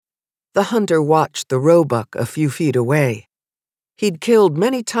The hunter watched the roebuck a few feet away. He'd killed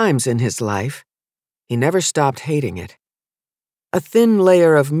many times in his life. He never stopped hating it. A thin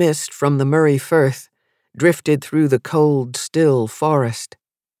layer of mist from the Murray Firth drifted through the cold, still forest.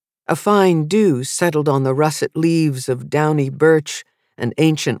 A fine dew settled on the russet leaves of downy birch and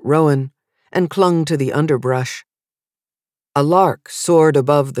ancient rowan and clung to the underbrush. A lark soared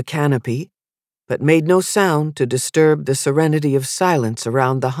above the canopy, but made no sound to disturb the serenity of silence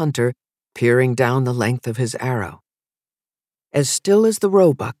around the hunter peering down the length of his arrow. As still as the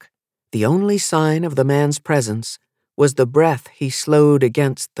roebuck, the only sign of the man's presence was the breath he slowed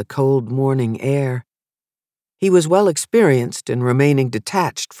against the cold morning air. He was well experienced in remaining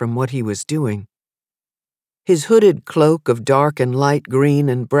detached from what he was doing. His hooded cloak of dark and light green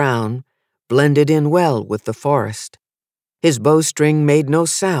and brown blended in well with the forest. His bowstring made no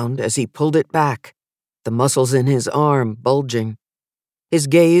sound as he pulled it back, the muscles in his arm bulging. His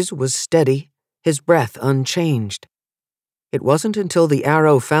gaze was steady, his breath unchanged. It wasn't until the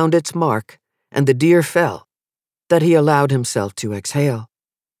arrow found its mark and the deer fell that he allowed himself to exhale.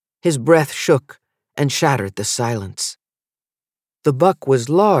 His breath shook and shattered the silence. The buck was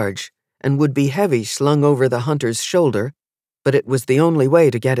large and would be heavy slung over the hunter's shoulder, but it was the only way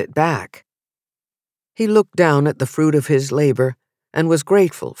to get it back. He looked down at the fruit of his labor and was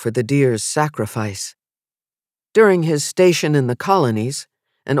grateful for the deer's sacrifice. During his station in the colonies,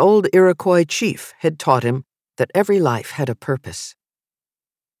 an old Iroquois chief had taught him that every life had a purpose.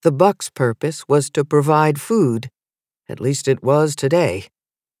 The buck's purpose was to provide food, at least it was today.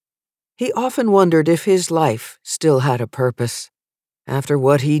 He often wondered if his life still had a purpose, after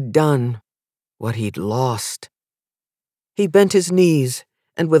what he'd done, what he'd lost. He bent his knees,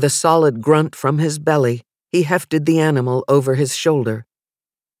 and with a solid grunt from his belly, he hefted the animal over his shoulder.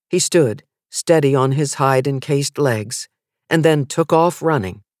 He stood, steady on his hide-encased legs, and then took off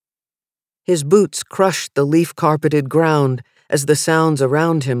running. His boots crushed the leaf-carpeted ground as the sounds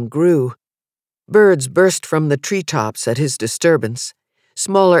around him grew. Birds burst from the treetops at his disturbance,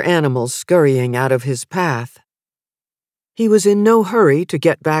 smaller animals scurrying out of his path. He was in no hurry to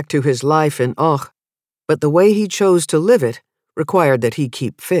get back to his life in Och, but the way he chose to live it required that he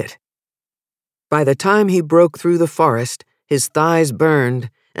keep fit. By the time he broke through the forest, his thighs burned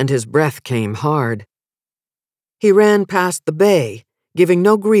and his breath came hard. He ran past the bay, giving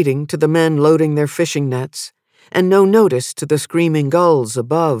no greeting to the men loading their fishing nets, and no notice to the screaming gulls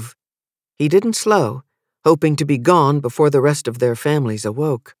above. He didn't slow, hoping to be gone before the rest of their families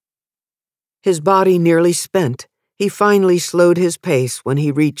awoke. His body nearly spent, he finally slowed his pace when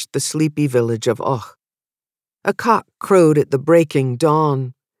he reached the sleepy village of Och. A cock crowed at the breaking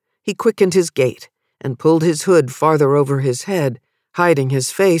dawn. He quickened his gait and pulled his hood farther over his head, hiding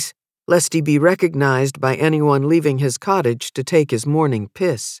his face, lest he be recognized by anyone leaving his cottage to take his morning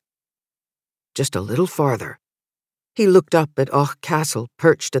piss. Just a little farther. He looked up at Och Castle,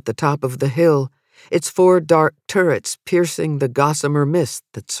 perched at the top of the hill, its 4 dark turrets piercing the gossamer mist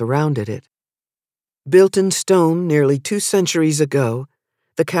that surrounded it. Built in stone nearly 2 centuries ago,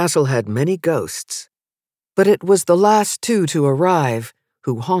 the castle had many ghosts, but it was the last 2 to arrive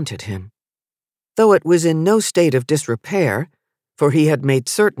who haunted him. Though it was in no state of disrepair, for he had made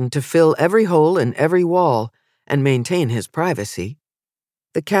certain to fill every hole in every wall and maintain his privacy,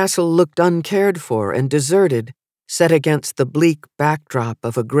 the castle looked uncared for and deserted, set against the bleak backdrop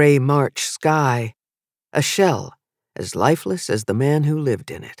of a gray March sky, a shell as lifeless as the man who lived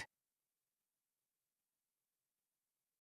in it.